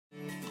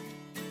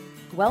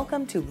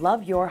Welcome to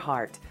Love Your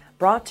Heart,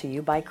 brought to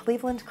you by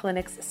Cleveland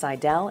Clinic's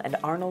Seidel and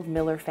Arnold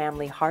Miller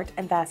Family Heart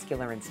and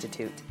Vascular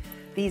Institute.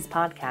 These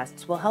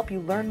podcasts will help you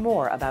learn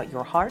more about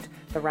your heart,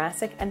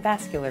 thoracic, and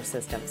vascular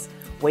systems,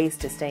 ways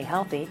to stay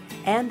healthy,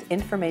 and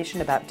information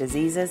about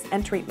diseases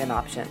and treatment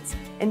options.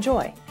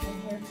 Enjoy.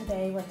 I'm here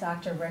today with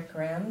Dr. Rick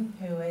Grimm,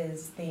 who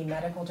is the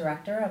medical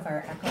director of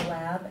our Echo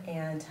Lab,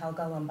 and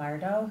Helga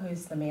Lombardo,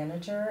 who's the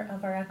manager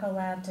of our Echo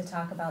Lab, to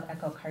talk about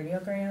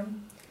echocardiogram.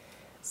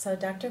 So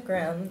Dr.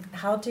 Grimm,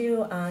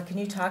 can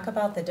you talk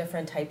about the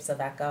different types of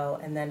echo,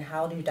 and then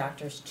how do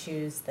doctors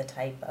choose the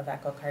type of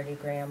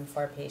echocardiogram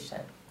for a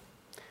patient?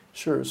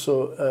 Sure.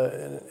 So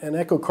an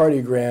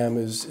echocardiogram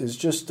is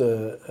just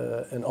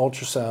an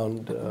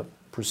ultrasound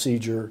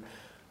procedure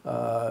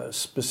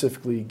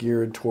specifically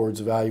geared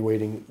towards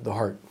evaluating the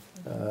heart,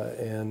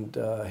 and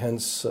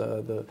hence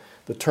the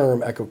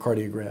term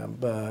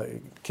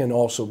echocardiogram can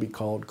also be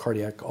called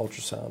cardiac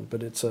ultrasound.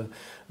 But it's a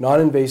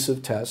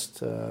non-invasive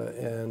test,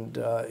 and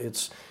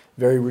it's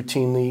very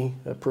routinely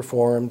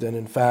performed, and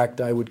in fact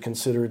I would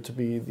consider it to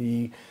be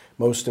the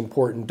most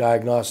important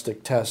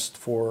diagnostic test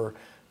for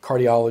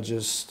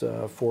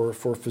cardiologists,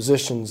 for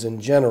physicians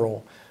in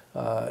general,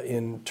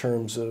 in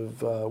terms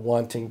of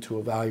wanting to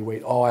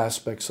evaluate all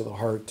aspects of the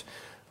heart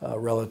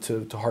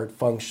relative to heart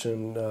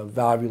function,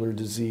 valvular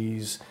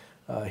disease,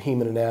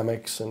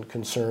 hemodynamics, and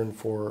concern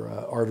for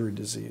artery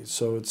disease.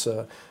 So it's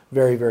a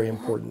very, very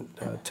important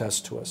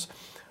test to us.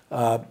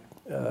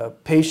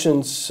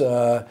 Patients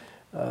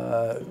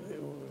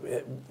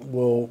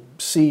will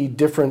see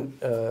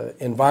different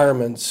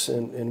environments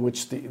in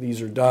which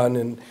these are done,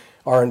 and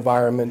our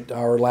environment,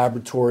 our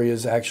laboratory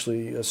is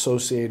actually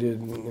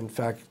associated, in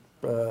fact,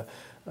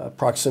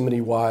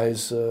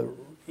 proximity-wise,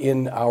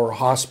 in our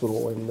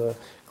hospital, in the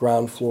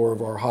ground floor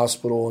of our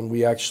hospital, and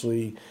we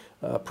actually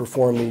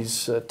perform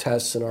these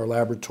tests in our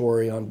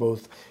laboratory on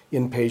both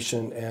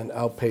inpatient and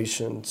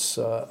outpatients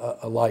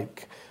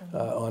alike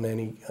on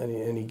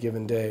any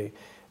given day.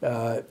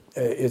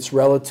 It's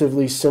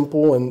relatively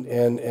simple and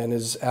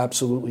is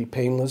absolutely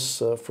painless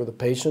for the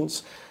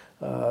patients.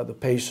 The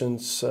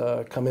patients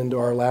come into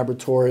our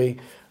laboratory.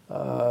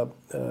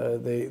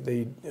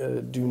 They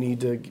do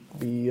need to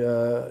be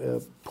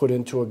put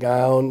into a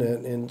gown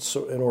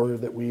in order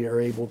that we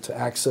are able to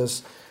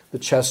access the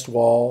chest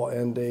wall,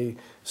 and a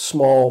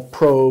small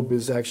probe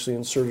is actually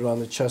inserted on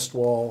the chest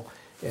wall,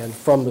 and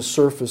from the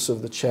surface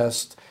of the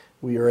chest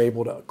we are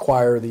able to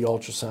acquire the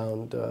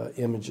ultrasound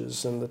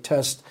images. And the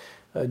test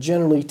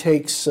generally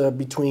takes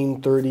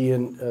between 30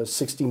 and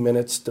 60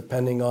 minutes,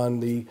 depending on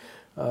the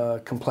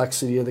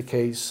complexity of the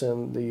case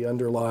and the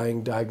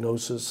underlying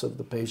diagnosis of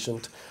the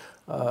patient.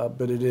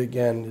 But it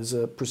again is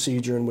a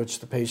procedure in which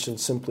the patient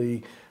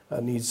simply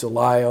needs to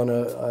lie on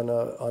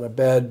a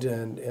bed,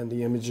 and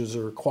the images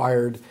are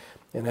acquired.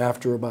 And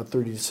after about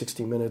 30 to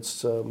 60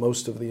 minutes,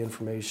 most of the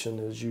information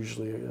is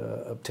usually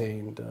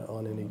obtained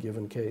on any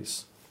given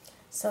case.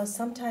 So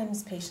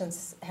sometimes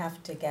patients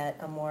have to get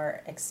a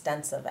more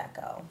extensive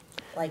echo.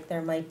 Like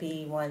there might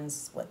be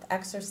ones with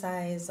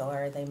exercise,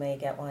 or they may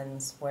get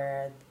ones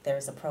where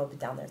there's a probe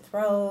down their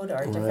throat,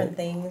 or different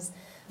things.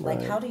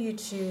 Like how do you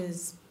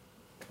choose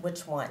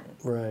which one?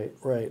 Right.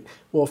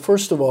 Well,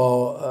 first of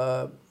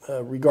all,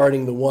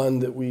 regarding the one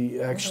that we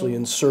actually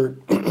insert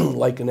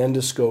like an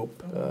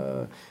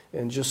endoscope,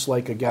 and just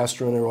like a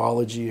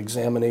gastroenterology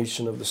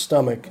examination of the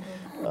stomach,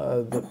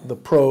 the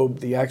probe,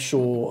 the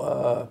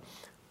actual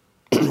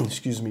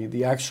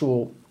the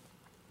actual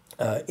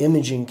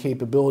imaging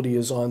capability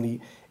is on the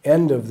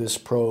end of this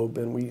probe,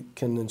 and we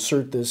can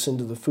insert this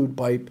into the food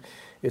pipe.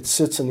 It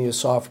sits in the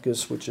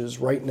esophagus, which is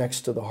right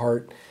next to the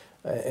heart,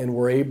 and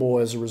we're able,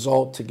 as a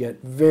result, to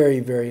get very,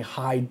 very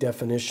high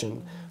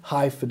definition,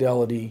 high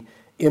fidelity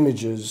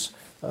images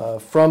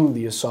from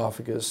the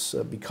esophagus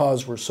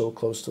because we're so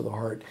close to the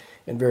heart,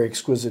 and very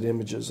exquisite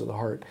images of the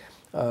heart,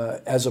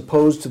 as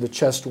opposed to the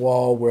chest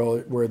wall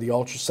where the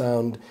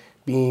ultrasound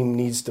beam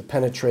needs to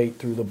penetrate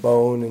through the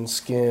bone and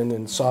skin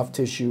and soft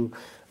tissue.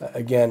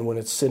 Again, when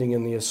it's sitting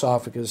in the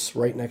esophagus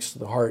right next to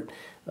the heart,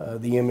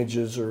 the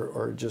images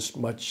are just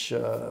much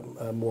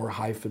more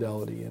high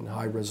fidelity and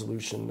high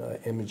resolution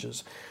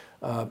images.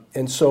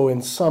 And so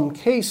in some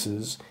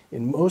cases,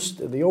 in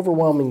the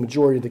overwhelming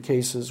majority of the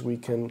cases, we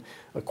can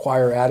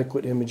acquire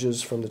adequate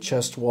images from the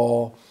chest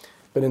wall.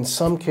 But in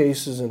some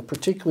cases, and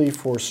particularly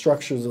for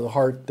structures of the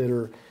heart that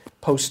are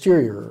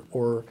posterior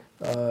or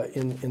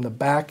in the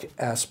back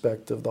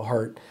aspect of the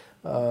heart,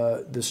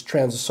 this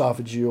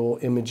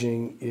transesophageal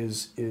imaging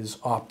is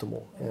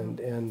optimal.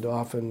 And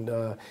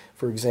often,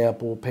 for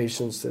example,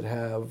 patients that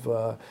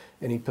have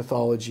any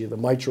pathology of the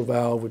mitral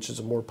valve, which is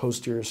a more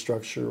posterior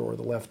structure, or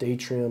the left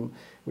atrium,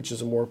 which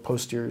is a more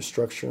posterior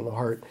structure in the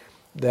heart,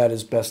 that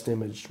is best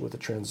imaged with a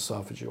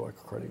transesophageal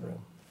echocardiogram.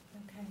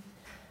 Okay.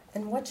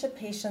 And what should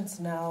patients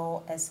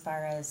know as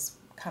far as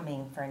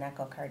coming for an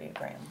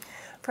echocardiogram?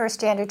 For a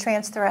standard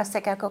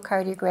transthoracic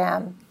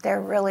echocardiogram,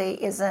 there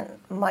really isn't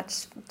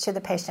much to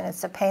the patient.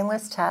 It's a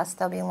painless test.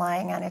 They'll be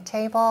lying on a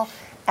table,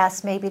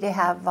 asked maybe to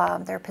have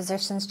their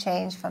positions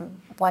changed from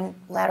one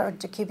lateral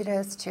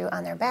decubitus to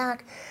on their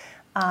back.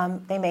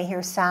 They may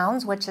hear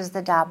sounds, which is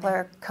the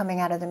Doppler coming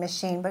out of the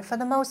machine, but for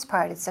the most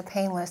part, it's a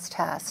painless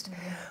test.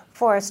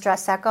 For a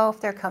stress echo, if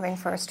they're coming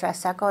for a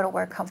stress echo, to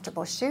wear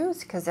comfortable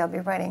shoes because they'll be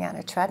running on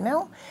a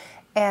treadmill.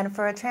 And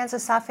for a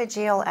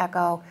transesophageal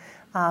echo,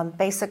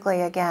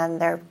 basically, again,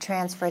 they're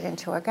transferred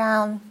into a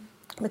gown,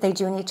 but they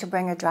do need to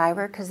bring a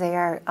driver because they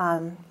are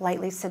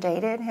lightly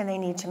sedated, and they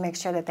need to make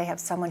sure that they have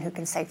someone who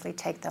can safely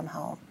take them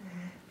home.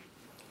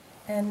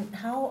 And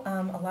how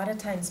a lot of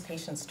times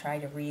patients try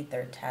to read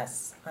their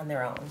tests on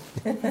their own,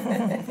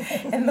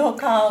 and they'll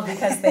call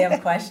because they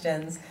have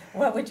questions.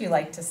 What would you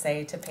like to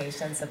say to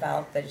patients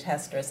about the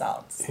test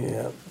results?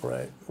 Yeah,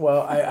 right.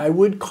 Well, I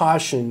would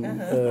caution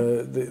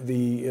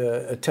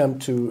the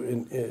attempt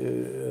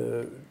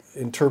to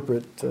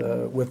interpret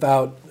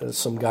without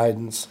some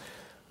guidance.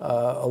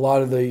 A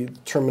lot of the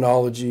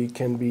terminology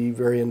can be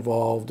very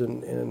involved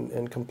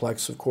and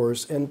complex, of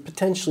course, and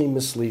potentially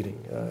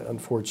misleading,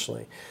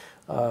 unfortunately.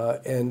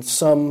 And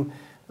some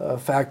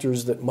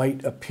factors that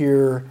might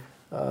appear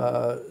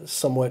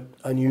somewhat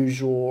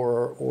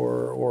unusual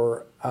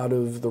or out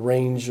of the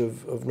range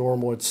of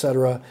normal,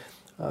 etc.,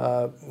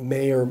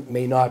 may or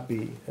may not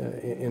be,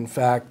 in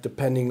fact,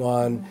 depending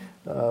on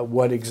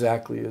what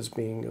exactly is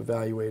being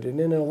evaluated.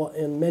 And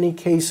in many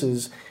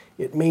cases,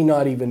 it may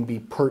not even be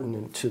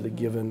pertinent to the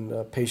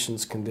given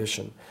patient's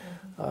condition.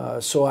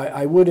 So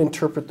I would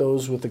interpret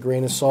those with a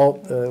grain of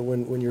salt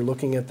when you're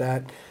looking at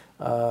that.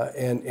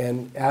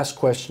 And ask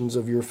questions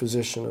of your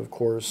physician, of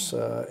course,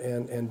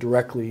 and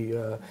directly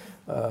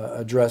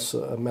address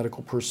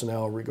medical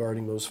personnel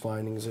regarding those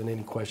findings and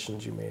any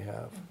questions you may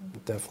have.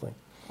 Definitely.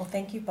 Well,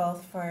 thank you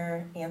both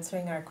for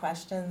answering our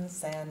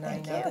questions, and I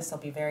know this will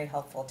be very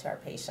helpful to our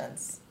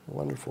patients.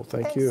 Wonderful.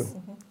 Thank you.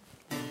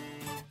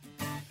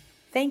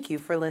 Thank you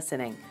for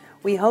listening.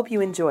 We hope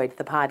you enjoyed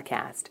the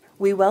podcast.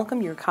 We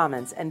welcome your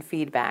comments and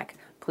feedback.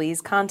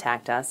 Please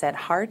contact us at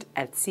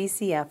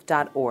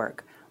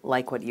heart@ccf.org.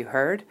 Like what you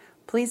heard?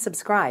 Please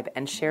subscribe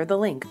and share the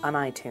link on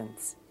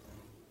iTunes.